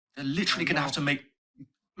They're literally going to have No. to make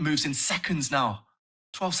moves in seconds now.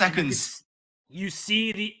 12 seconds. You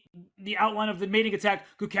see the outline of the mating attack.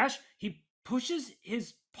 Gukesh, he pushes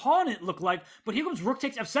his pawn, it looked like, but here comes rook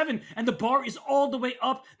takes f7, and the bar is all the way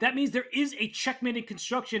up. That means there is a checkmating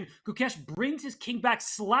construction. Gukesh brings his king back,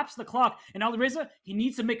 slaps the clock, and Alireza, he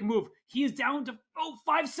needs to make a move. He is down to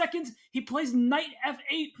 5 seconds. He plays knight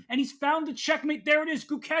f8, and he's found the checkmate. There it is.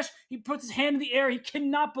 Gukesh, he puts his hand in the air. He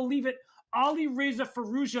cannot believe it. Alireza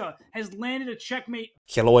Firouzja has landed a checkmate.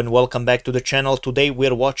 Hello and welcome back to the channel. Today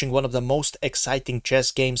we're watching one of the most exciting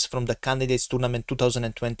chess games from the Candidates Tournament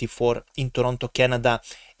 2024 in Toronto, Canada.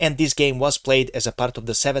 And this game was played as a part of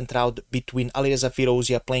the 7th round between Alireza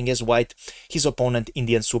Firouzja playing as white, his opponent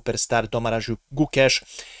Indian superstar Dommaraju Gukesh.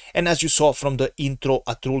 And as you saw from the intro,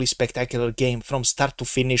 a truly spectacular game from start to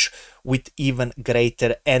finish with even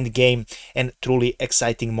greater endgame and truly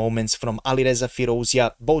exciting moments from Alireza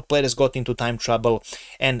Firouzja. Both players got into time trouble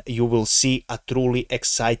and you will see a truly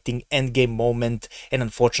exciting endgame moment and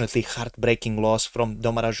unfortunately heartbreaking loss from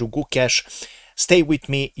Dommaraju Gukesh. Stay with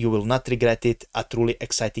me, you will not regret it. A truly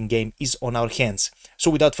exciting game is on our hands. So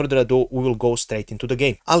without further ado, we will go straight into the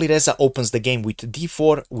game. Alireza opens the game with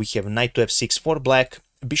d4, we have knight to f6 for black,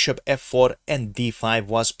 bishop f4 and d5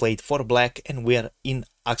 was played for black, and we are in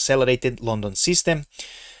accelerated London system.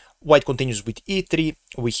 White continues with e3,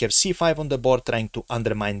 we have c5 on the board trying to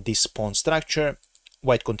undermine this pawn structure.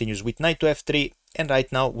 White continues with knight to f3, and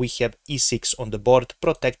right now we have e6 on the board,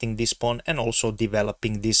 protecting this pawn and also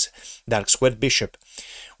developing this dark squared bishop.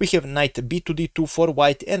 We have knight b to d2 for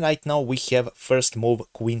white, and right now we have first move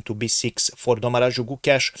queen to b6 for Dommaraju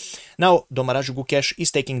Gukesh. Now Dommaraju Gukesh is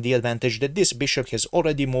taking the advantage that this bishop has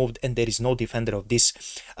already moved and there is no defender of this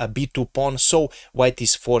b2 pawn, so white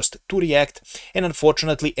is forced to react. And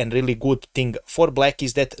unfortunately, and really good thing for black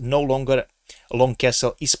is that no longer a long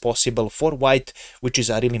castle is possible for white, which is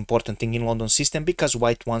a really important thing in London system because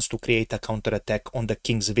white wants to create a counterattack on the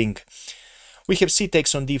king's wing. We have c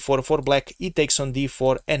takes on d4 for black, e takes on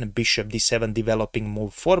d4 and bishop d7 developing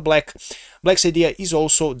move for black. Black's idea is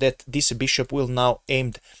also that this bishop will now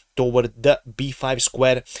aimed toward the b5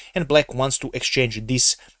 square, and black wants to exchange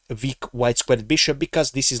this weak white squared bishop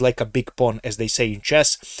because this is like a big pawn, as they say in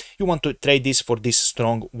chess. You want to trade this for this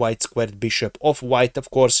strong white squared bishop of white, of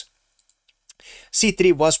course.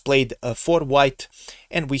 c3 was played for white,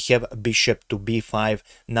 and we have bishop to b5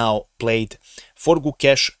 now played for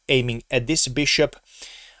Gukesh, aiming at this bishop.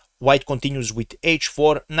 White continues with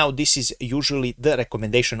h4. Now this is usually the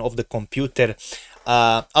recommendation of the computer.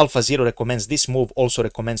 AlphaZero recommends this move, also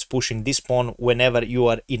recommends pushing this pawn whenever you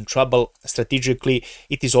are in trouble. Strategically,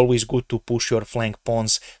 it is always good to push your flank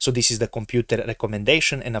pawns, so this is the computer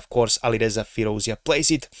recommendation, and of course Alireza Firouzja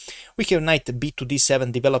plays it. We have knight b to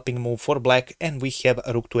d7 developing move for black, and we have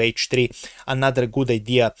rook to h3, another good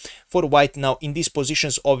idea for white. Now in these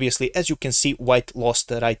positions, obviously, as you can see, white lost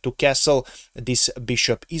the right to castle. This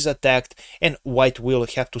bishop is attacked, and white will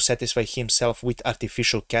have to satisfy himself with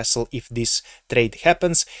artificial castle if this trade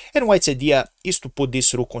happens, and white's idea is to put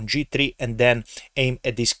this rook on g3 and then aim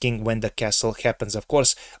at this king when the castle happens. Of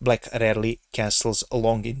course, black rarely castles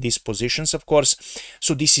along in these positions, of course,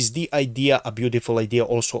 so this is the idea, a beautiful idea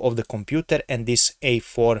also of the computer, and this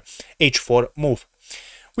a4 h4 move.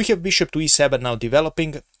 We have bishop to e7 now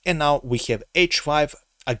developing, and now we have h5,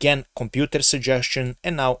 again computer suggestion,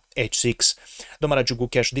 and now h6. Dommaraju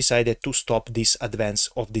Gukesh decided to stop this advance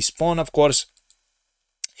of this pawn, of course.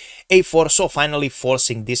 a4, so finally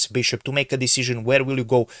forcing this bishop to make a decision. Where will you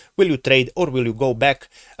go? Will you trade or will you go back?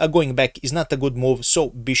 Going back is not a good move, so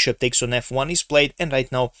bishop takes on f1 is played, and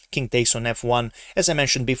right now king takes on f1. As I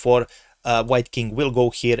mentioned before, white king will go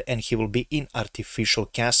here and he will be in artificial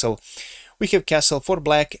castle. We have castle for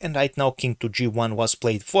black, and right now king to g1 was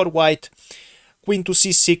played for white. Queen to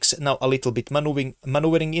c6, now a little bit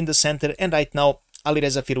maneuvering in the center, and right now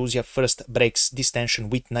Alireza Firouzja first breaks this tension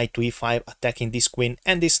with knight to e5, attacking this queen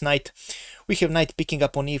and this knight. We have knight picking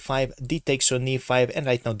up on e5, d takes on e5, and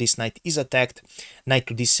right now this knight is attacked. Knight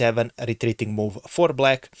to d7, retreating move for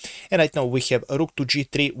black. And right now we have rook to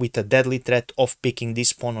g3 with a deadly threat of picking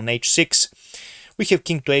this pawn on h6. We have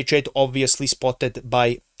king to h8, obviously spotted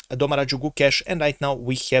by Dommaraju Gukesh, and right now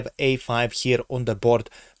we have a5 here on the board,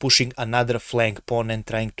 pushing another flank pawn and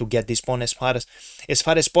trying to get this pawn as far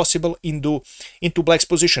as possible into black's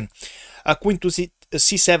position. Queen to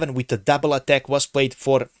c7 with a double attack was played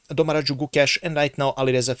for Dommaraju Gukesh, and right now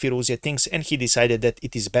Alireza Firouzja thinks, and he decided that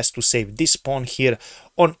it is best to save this pawn here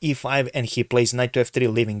on e5, and he plays knight to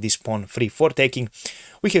f3, leaving this pawn free for taking.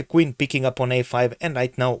 We have queen picking up on a5, and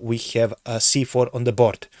right now we have c4 on the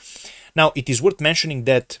board. Now, it is worth mentioning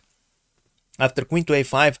that After queen to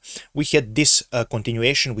a5, we had this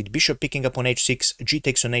continuation with bishop picking up on h6, g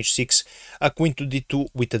takes on h6, queen to d2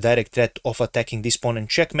 with a direct threat of attacking this pawn and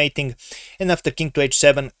checkmating. And after king to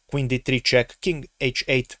h7, queen d3 check, king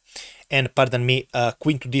h8, and pardon me,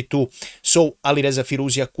 queen to d2. So Alireza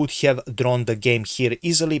Firouzja could have drawn the game here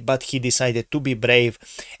easily, but he decided to be brave,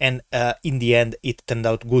 and in the end it turned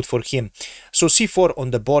out good for him. So c4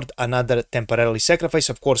 on the board, another temporarily sacrifice.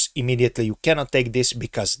 Of course, immediately you cannot take this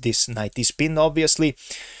because this knight is pinned, obviously.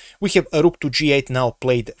 We have a rook to g8 now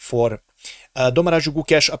played for Dommaraju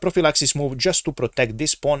Gukesh, a prophylaxis move just to protect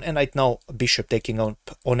this pawn, and right now bishop taking on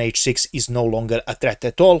h6 is no longer a threat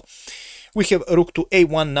at all. We have rook to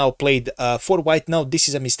a1 now played for white. Now this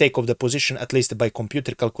is a mistake of the position, at least by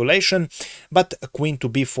computer calculation, but queen to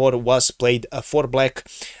b4 was played for black.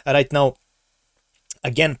 Right now,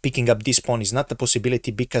 again, picking up this pawn is not a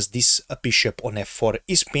possibility because this bishop on f4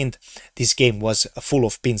 is pinned. This game was full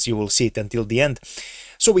of pins, you will see it until the end.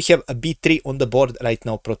 So we have a b3 on the board right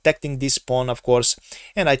now, protecting this pawn, of course.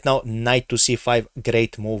 And right now, knight to c5,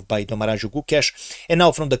 great move by Dommaraju Gukesh. And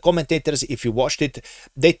now from the commentators, if you watched it,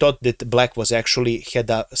 they thought that black was actually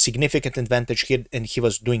had a significant advantage here and he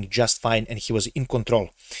was doing just fine and he was in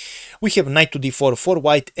control. We have knight to d4 for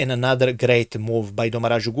white and another great move by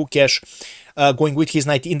Dommaraju Gukesh. Going with his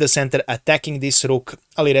knight in the center, attacking this rook.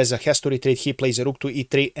 Alireza has to retreat. He plays a rook to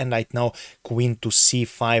e3, and right now queen to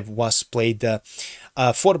c5 was played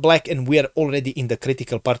for black, and we are already in the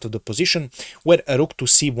critical part of the position where a rook to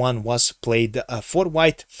c1 was played for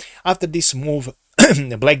white. After this move,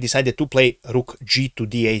 black decided to play rook g to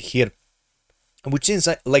d8 here, which seems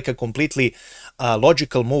like a completely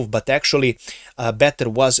logical move, but actually better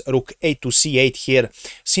was rook a to c8 here,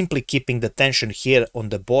 simply keeping the tension here on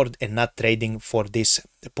the board and not trading for this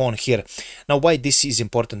pawn here. Now why this is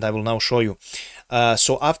important, I will now show you.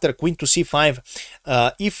 So after queen to c5,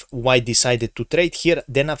 if white decided to trade here,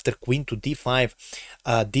 then after queen to d5,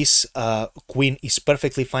 this queen is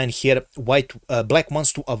perfectly fine here. Black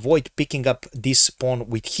wants to avoid picking up this pawn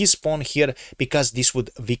with his pawn here because this would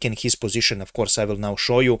weaken his position. Of course, I will now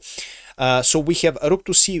show you. So we have a rook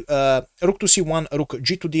to c1, rook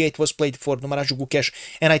g to d8 was played for Dommaraju Gukesh,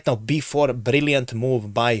 and right now b4, brilliant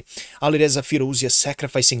move by Alireza Firouzja,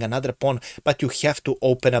 sacrificing another pawn, but you have to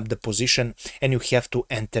open up the position and you have to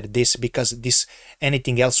enter this because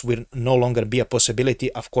anything else will no longer be a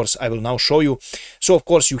possibility. Of course, I will now show you. So of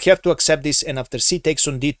course you have to accept this, and after c takes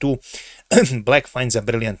on d2, black finds a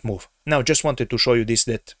brilliant move. Now just wanted to show you this,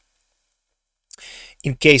 that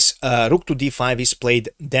in case rook to d5 is played,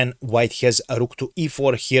 then white has a rook to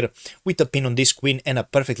e4 here with a pin on this queen and a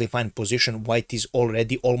perfectly fine position. White is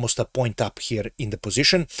already almost a point up here in the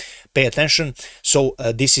position. Pay attention. So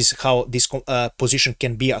this is how this position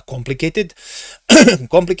can be a complicated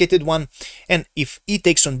one. And if e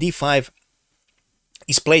takes on d5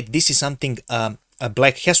 is played, this is something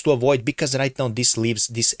black has to avoid, because right now this leaves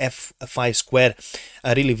this f5 square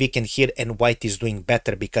really weakened here, and white is doing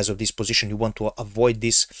better because of this position. You want to avoid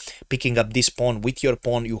this picking up this pawn with your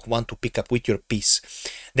pawn, you want to pick up with your piece.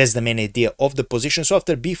 That's the main idea of the position. So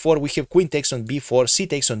after b4 we have queen takes on b4, c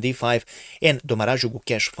takes on d5, and Dommaraju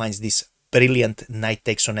Gukesh finds this brilliant knight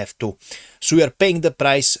takes on f2. So you are paying the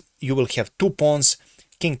price. You will have two pawns,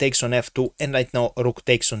 king takes on f2, and right now rook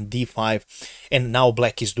takes on d5, and now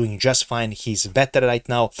black is doing just fine. He's better right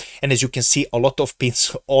now, and as you can see, a lot of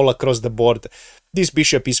pins all across the board. This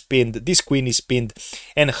bishop is pinned, this queen is pinned,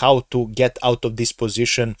 and how to get out of this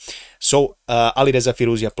position. So Alireza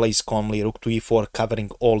Firouzja plays calmly, rook to e4,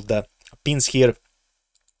 covering all the pins here.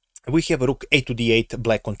 We have rook a to d8,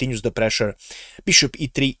 black continues the pressure. Bishop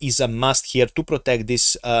e3 is a must here to protect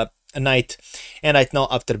this knight, and right now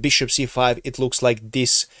after bishop c5 it looks like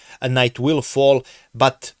this knight will fall,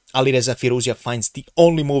 but Alireza Firouzja finds the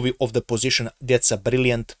only move of the position. That's a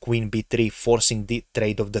brilliant queen b3, forcing the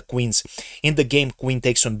trade of the queens. In the game, queen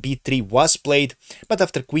takes on b3 was played, but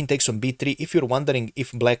after queen takes on b3, if you're wondering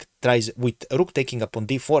if black tries with rook taking up on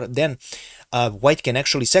d4, then white can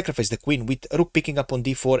actually sacrifice the queen with rook picking up on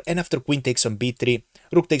d4, and after queen takes on b3,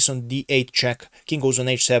 rook takes on d8 check, king goes on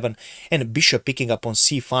h7, and bishop picking up on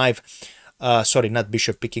c5. Sorry, not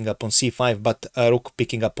bishop picking up on c5, but rook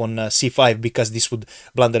picking up on c5, because this would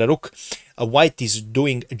blunder a rook. White is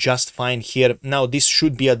doing just fine here. Now this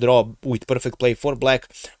should be a draw with perfect play for black,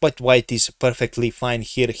 but white is perfectly fine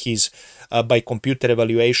here. He's by computer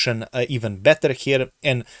evaluation even better here,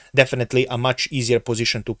 and definitely a much easier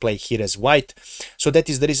position to play here as white. So that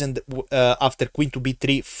is the reason after queen to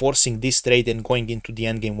b3, forcing this trade and going into the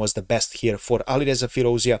endgame was the best here for Alireza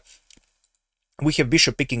Firouzja. We have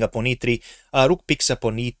bishop picking up on e3, rook picks up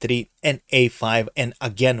on e3 and a5, and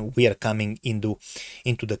again we are coming into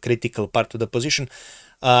the critical part of the position.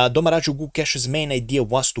 Dommaraju Gukesh's main idea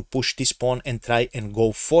was to push this pawn and try and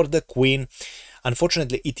go for the queen.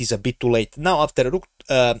 Unfortunately, it is a bit too late. Now, after rook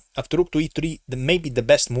to e3, maybe the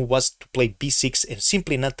best move was to play b6 and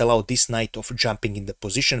simply not allow this knight of jumping in the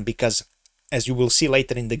position, because, as you will see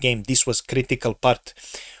later in the game, this was critical part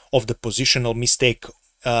of the positional mistake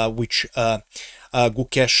which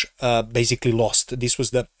Gukesh basically lost. This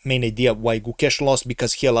was the main idea why Gukesh lost,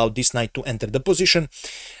 because he allowed this knight to enter the position.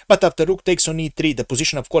 But after rook takes on e3, the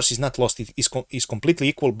position of course is not lost, it is completely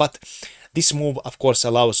equal, but this move of course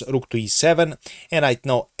allows rook to e7, and right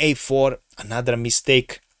now a4, another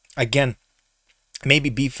mistake. Again,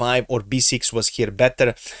 maybe b5 or b6 was here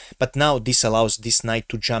better, but now this allows this knight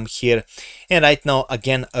to jump here, and right now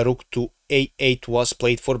again a rook to a8 was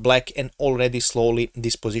played for black, and already slowly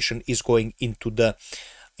this position is going into the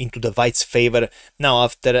white's favor. Now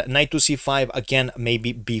after knight to c5, again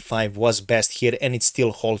maybe b5 was best here, and it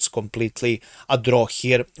still holds completely a draw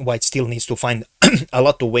here. White still needs to find a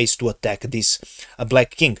lot of ways to attack this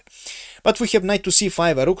black king. But we have knight to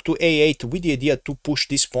c5, a rook to a8 with the idea to push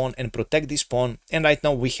this pawn and protect this pawn, and right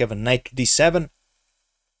now we have a knight to d7.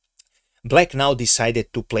 Black now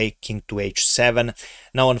decided to play king to h7.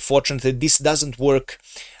 Now unfortunately this doesn't work.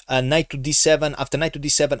 Knight to d7, after knight to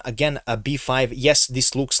d7 again a b5. Yes,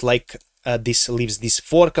 this looks like this leaves this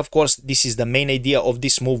fork. Of course, this is the main idea of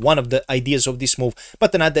this move, one of the ideas of this move,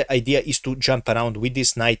 but another idea is to jump around with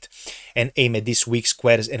this knight and aim at these weak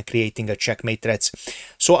squares and creating a checkmate threats.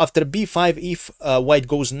 So after b5, if white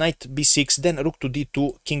goes knight b6, then rook to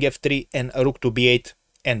d2, king f3 and rook to b8,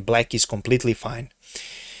 and black is completely fine.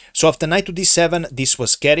 So after knight to d7, this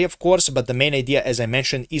was scary of course, but the main idea, as I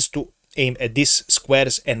mentioned, is to aim at these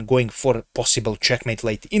squares and going for possible checkmate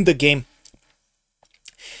late in the game.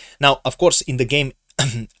 Now, of course, in the game,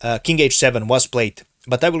 king h7 was played,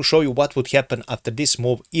 but I will show you what would happen after this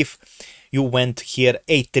move if you went here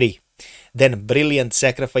a3. Then brilliant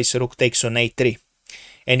sacrifice, rook takes on a3.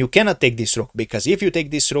 And you cannot take this rook, because if you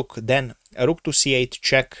take this rook, then a rook to c8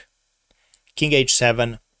 check, king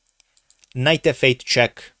h7, knight f8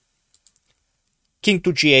 check, king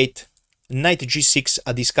to g8, knight g6,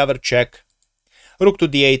 a discovered check, rook to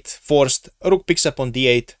d8 forced, rook picks up on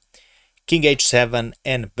d8, king h7,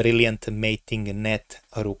 and brilliant mating net,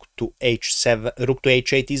 rook to h7, rook to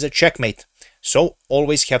h8 is a checkmate. So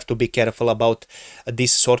always have to be careful about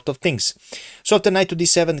this sort of things. So after knight to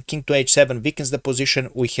d7, king to h7 weakens the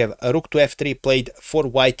position. We have a rook to f3 played for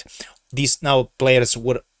white. These now players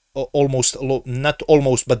were almost low, not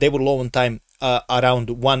almost, but they were low on time, around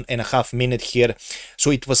 1.5 minutes here,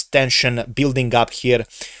 so it was tension building up here.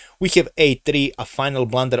 We have a3, a final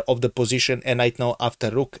blunder of the position, and right now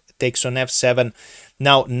after rook takes on f7,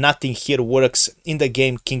 now nothing here works in the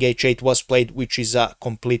game. King h8 was played, which is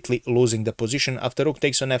completely losing the position. After rook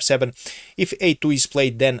takes on f7, if a2 is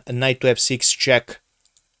played, then knight to f6 check,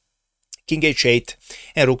 king h8,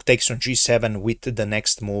 and rook takes on g7 with the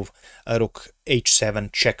next move, rook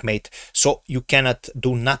h7 checkmate. So you cannot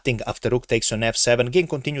do nothing after rook takes on f7. Game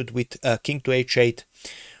continued with king to h8.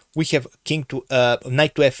 We have king to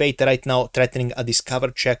knight to f8 right now, threatening a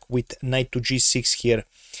discovered check with knight to g6 here.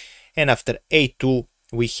 And after a2,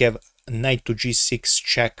 we have knight to g6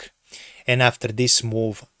 check. And after this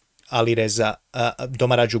move, Alireza,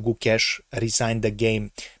 Dommaraju Gukesh resigned the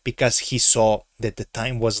game because he saw that the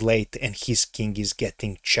time was late and his king is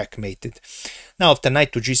getting checkmated. Now after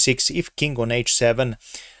knight to g6, if king on h7,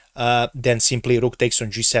 then simply rook takes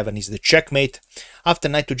on g7 is the checkmate. After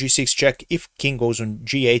knight to g6 check, if king goes on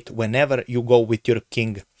g8, whenever you go with your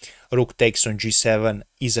king, rook takes on g7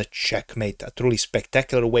 is a checkmate. A truly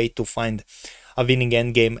spectacular way to find a winning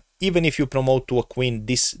endgame. Even if you promote to a queen,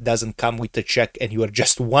 this doesn't come with a check and you are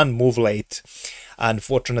just one move late.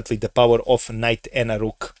 Unfortunately, the power of knight and a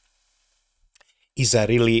rook is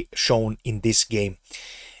really shown in this game.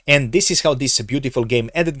 And this is how this beautiful game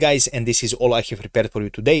ended, guys, and this is all I have prepared for you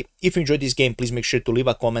today. If you enjoyed this game, please make sure to leave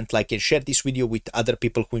a comment, like and share this video with other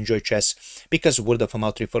people who enjoy chess, because word of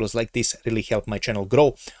mouth referrals like this really help my channel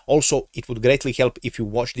grow. Also, it would greatly help if you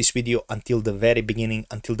watch this video until the very beginning,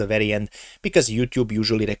 until the very end, because YouTube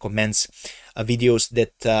usually recommends videos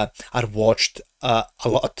that are watched a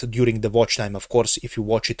lot during the watch time. Of course, if you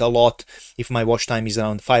watch it a lot, if my watch time is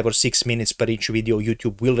around 5 or 6 minutes per each video,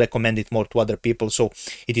 YouTube will recommend it more to other people. So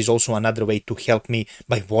it is also another way to help me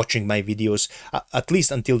by watching my videos at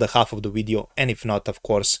least until the half of the video, and if not, of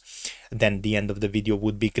course, then the end of the video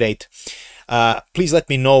would be great. Please let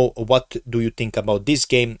me know what do you think about this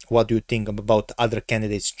game, what do you think about other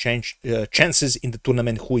candidates' chances in the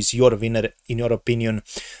tournament, who is your winner in your opinion,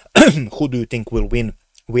 who do you think will win.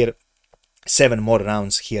 We're 7 more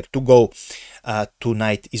rounds here to go.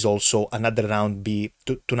 Tonight is also another round.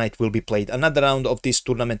 Tonight will be played another round of this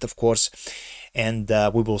tournament, of course, and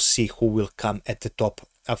we will see who will come at the top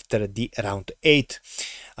after the round 8.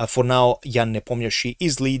 For now, Jan Nepomniachtchi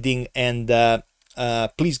is leading, and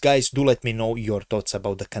please guys, do let me know your thoughts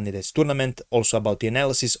about the candidates tournament, also about the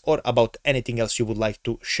analysis, or about anything else you would like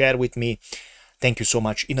to share with me. Thank you so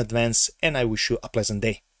much in advance, and I wish you a pleasant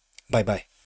day. Bye bye.